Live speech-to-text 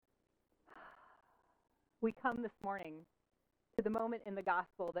we come this morning to the moment in the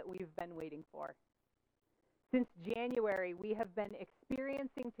gospel that we've been waiting for. Since January, we have been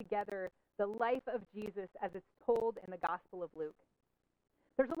experiencing together the life of Jesus as it's told in the Gospel of Luke.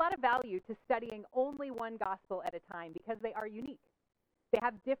 There's a lot of value to studying only one gospel at a time because they are unique. They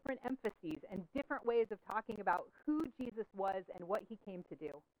have different emphases and different ways of talking about who Jesus was and what he came to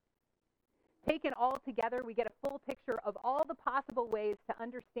do. Taken all together, we get a full picture of all the possible ways to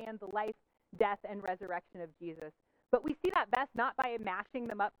understand the life, death, and resurrection of Jesus. But we see that best not by mashing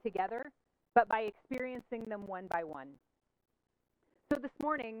them up together, but by experiencing them one by one. So this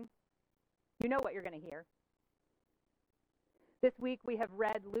morning, you know what you're going to hear. This week we have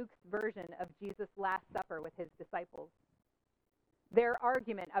read Luke's version of Jesus' Last Supper with his disciples. Their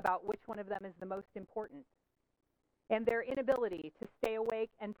argument about which one of them is the most important, and their inability to stay awake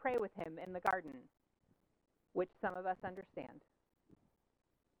and pray with him in the garden, which some of us understand.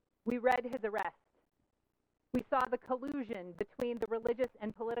 We read his arrest. We saw the collusion between the religious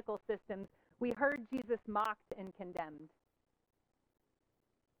and political systems. We heard Jesus mocked and condemned.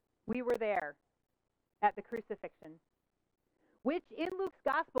 We were there at the crucifixion, which in Luke's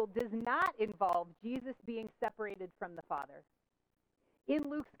gospel does not involve Jesus being separated from the Father. In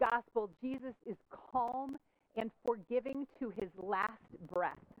Luke's gospel, Jesus is calm and forgiving to his last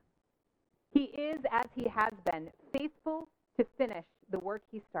breath. He is, as he has been, faithful to finish the work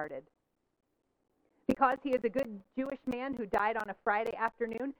he started. Because he is a good Jewish man who died on a Friday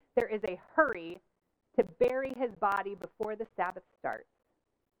afternoon, there is a hurry to bury his body before the Sabbath starts.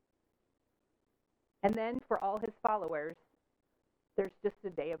 And then for all his followers, there's just a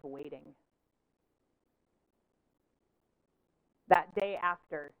day of waiting. That day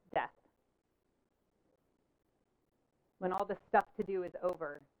after death. When all the stuff to do is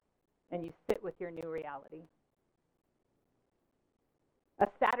over and you sit with your new reality. A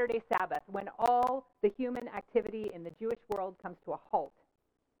Saturday Sabbath when all the human activity in the Jewish world comes to a halt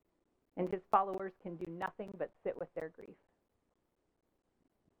and his followers can do nothing but sit with their grief.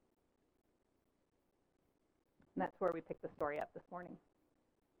 And that's where we pick the story up this morning.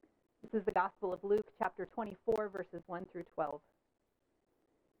 This is the Gospel of Luke, chapter 24, verses 1 through 12.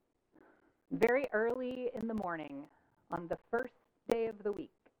 Very early in the morning, on the first day of the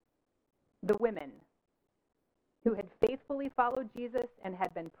week, the women who had faithfully followed Jesus and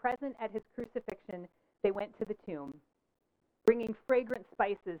had been present at his crucifixion, they went to the tomb, bringing fragrant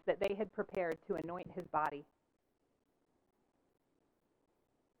spices that they had prepared to anoint his body.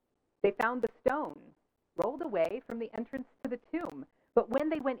 They found the stone rolled away from the entrance to the tomb, but when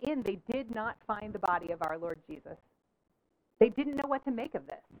they went in, they did not find the body of our Lord Jesus. They didn't know what to make of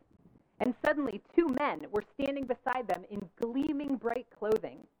this. And suddenly 2 men were standing beside them in gleaming bright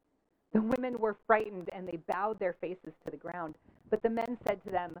clothing. The women were frightened and they bowed their faces to the ground. But the men said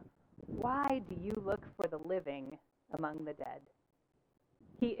to them, "Why do you look for the living among the dead?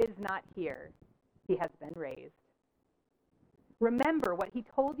 He is not here. He has been raised. Remember what he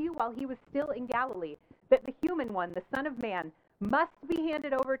told you while he was still in Galilee, that the human one, the Son of Man, must be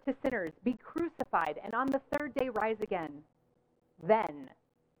handed over to sinners, be crucified, and on the 3rd day rise again." Then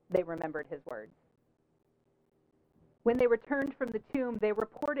they remembered his words. When they returned from the tomb, they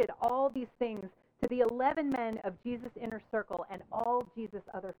reported all these things to the 11 men of Jesus' inner circle and all Jesus'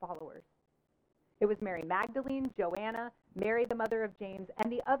 other followers. It was Mary Magdalene, Joanna, Mary the mother of James,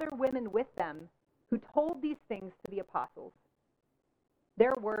 and the other women with them who told these things to the apostles.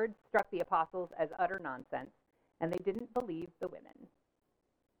 Their words struck the apostles as utter nonsense, and they didn't believe the women.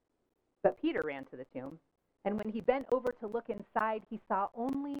 But Peter ran to the tomb, and when he bent over to look inside, he saw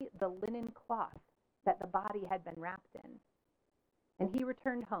only the linen cloth that the body had been wrapped in. And he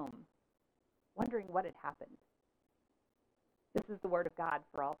returned home, wondering what had happened. This is the word of God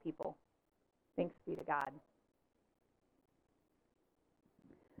for all people. Thanks be to God.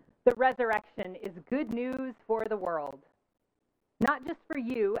 The resurrection is good news for the world. Not just for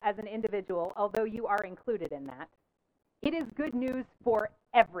you as an individual, although you are included in that. It is good news for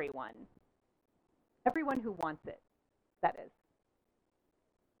everyone. Everyone who wants it, that is.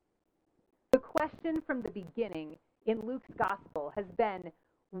 The question from the beginning in Luke's gospel has been,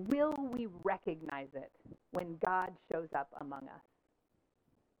 will we recognize it when God shows up among us?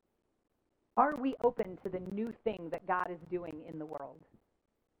 Are we open to the new thing that God is doing in the world?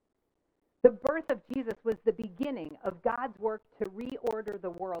 The birth of Jesus was the beginning of God's work to reorder the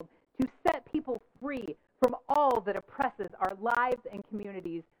world, to set people free from all that oppresses our lives and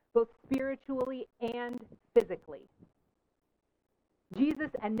communities, both spiritually and physically. Jesus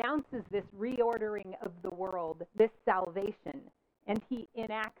announces this reordering of the world, this salvation, and he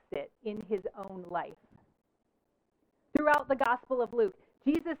enacts it in his own life. Throughout the Gospel of Luke,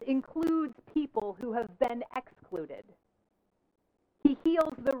 Jesus includes people who have been excluded. He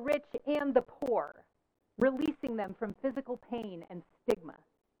heals the rich and the poor, releasing them from physical pain and stigma.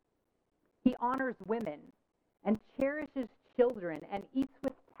 He honors women and cherishes children and eats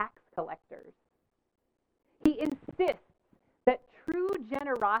with tax collectors. He insists that true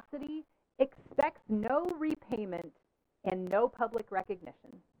generosity expects no repayment and no public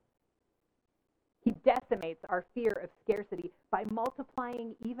recognition. He decimates our fear of scarcity by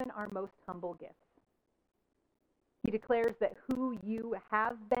multiplying even our most humble gifts. He declares that who you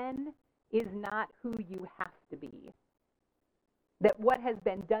have been is not who you have to be. That what has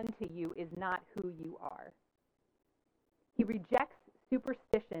been done to you is not who you are. He rejects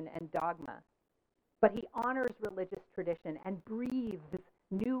superstition and dogma, but he honors religious tradition and breathes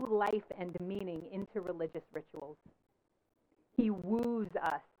new life and meaning into religious rituals. He woos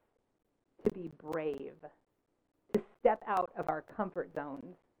us to be brave, to step out of our comfort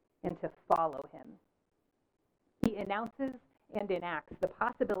zones and to follow him. He announces and enacts the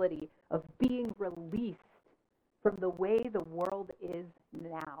possibility of being released from the way the world is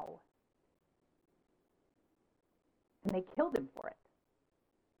now. And they killed him for it.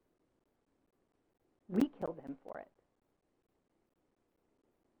 We killed him for it.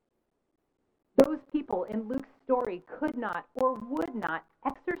 Those people in Luke's story could not or would not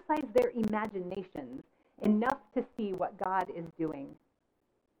exercise their imaginations enough to see what God is doing.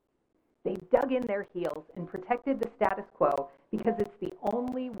 They dug in their heels and protected the status quo because it's the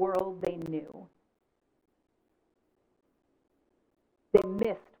only world they knew. They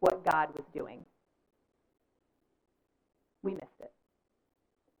missed what God was doing. We missed it.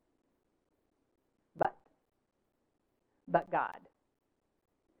 But God.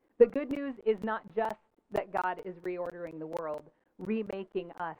 The good news is not just that God is reordering the world,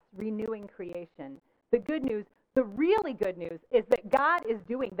 remaking us, renewing creation. The good news, the really good news, is that God is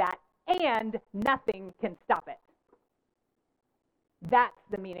doing that and nothing can stop it. That's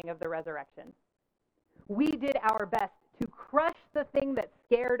the meaning of the resurrection. We did our best to crush the thing that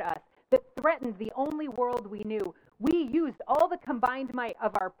scared us, that threatened the only world we knew. We used all the combined might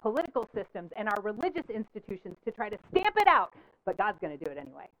of our political systems and our religious institutions to try to stamp it out, but God's going to do it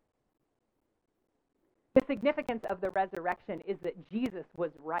anyway. The significance of the resurrection is that Jesus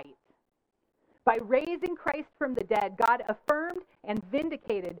was right. By raising Christ from the dead, God affirmed and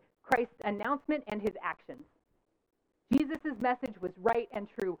vindicated Christ's announcement and his actions. Jesus' message was right and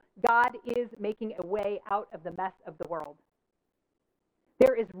true. God is making a way out of the mess of the world.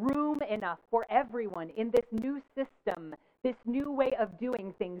 There is room enough for everyone in this new system, this new way of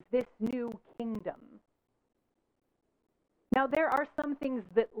doing things, this new kingdom. Now, there are some things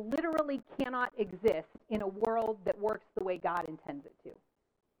that literally cannot exist in a world that works the way God intends it to.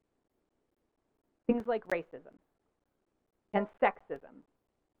 Things like racism, and sexism,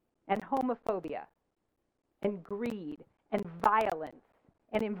 and homophobia, and greed, and violence,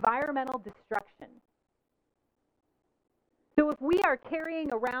 and environmental destruction. So if we are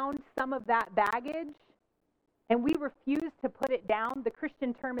carrying around some of that baggage, and we refuse to put it down, the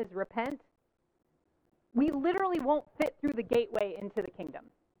Christian term is repent, we literally won't fit through the gateway into the kingdom.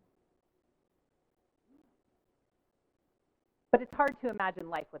 But it's hard to imagine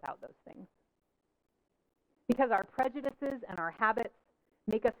life without those things. Because our prejudices and our habits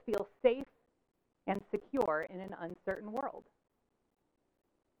make us feel safe and secure in an uncertain world.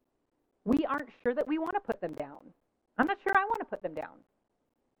 We aren't sure that we want to put them down. I'm not sure I want to put them down.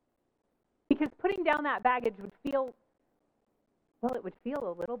 Because putting down that baggage would feel, well, it would feel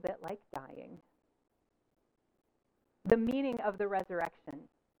a little bit like dying. The meaning of the resurrection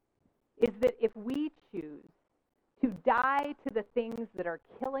is that if we choose to die to the things that are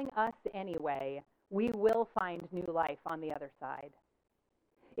killing us anyway, we will find new life on the other side.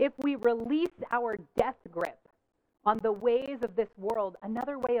 If we release our death grip on the ways of this world,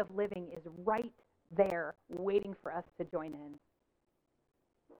 another way of living is right there waiting for us to join in.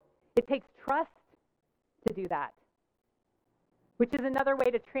 It takes trust to do that, which is another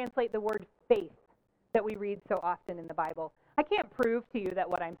way to translate the word faith that we read so often in the Bible. I can't prove to you that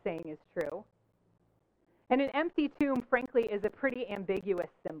what I'm saying is true. And an empty tomb, frankly, is a pretty ambiguous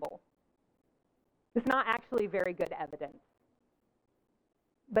symbol. It's not actually very good evidence,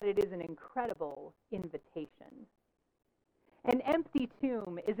 but it is an incredible invitation. An empty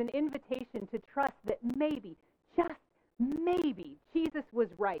tomb is an invitation to trust that maybe, just maybe, Jesus was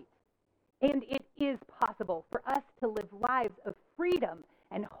right. And it is possible for us to live lives of freedom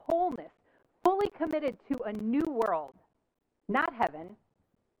and wholeness, fully committed to a new world, not heaven,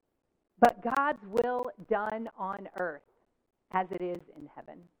 but God's will done on earth as it is in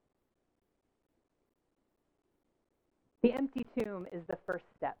heaven. The empty tomb is the first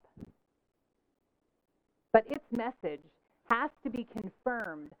step. But its message has to be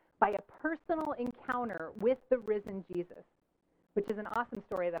confirmed by a personal encounter with the risen Jesus, which is an awesome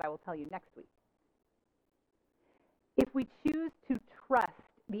story that I will tell you next week. If we choose to trust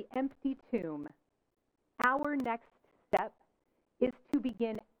the empty tomb, our next step is to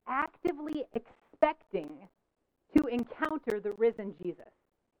begin actively expecting to encounter the risen Jesus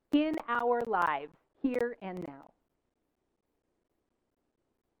in our lives here and now.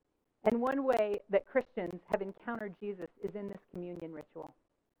 And one way that Christians have encountered Jesus is in this communion ritual.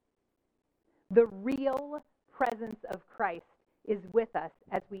 The real presence of Christ is with us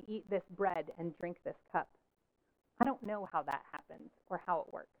as we eat this bread and drink this cup. I don't know how that happens or how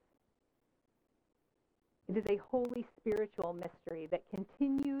it works. It is a holy spiritual mystery that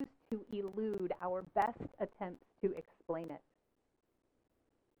continues to elude our best attempts to explain it.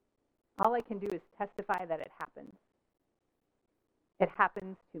 All I can do is testify that it happens. It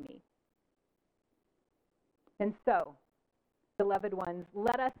happens to me. And so, beloved ones,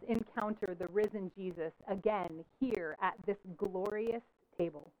 let us encounter the risen Jesus again here at this glorious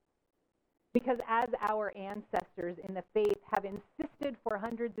table. Because as our ancestors in the faith have insisted for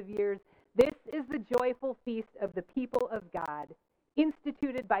hundreds of years, this is the joyful feast of the people of God,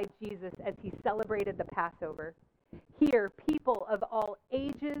 instituted by Jesus as he celebrated the Passover. Here, people of all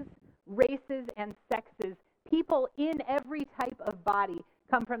ages, races, and sexes, people in every type of body,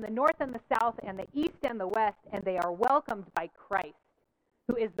 come from the north and the south and the east and the west, and they are welcomed by Christ,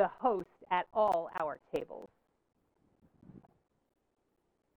 who is the host at all our tables.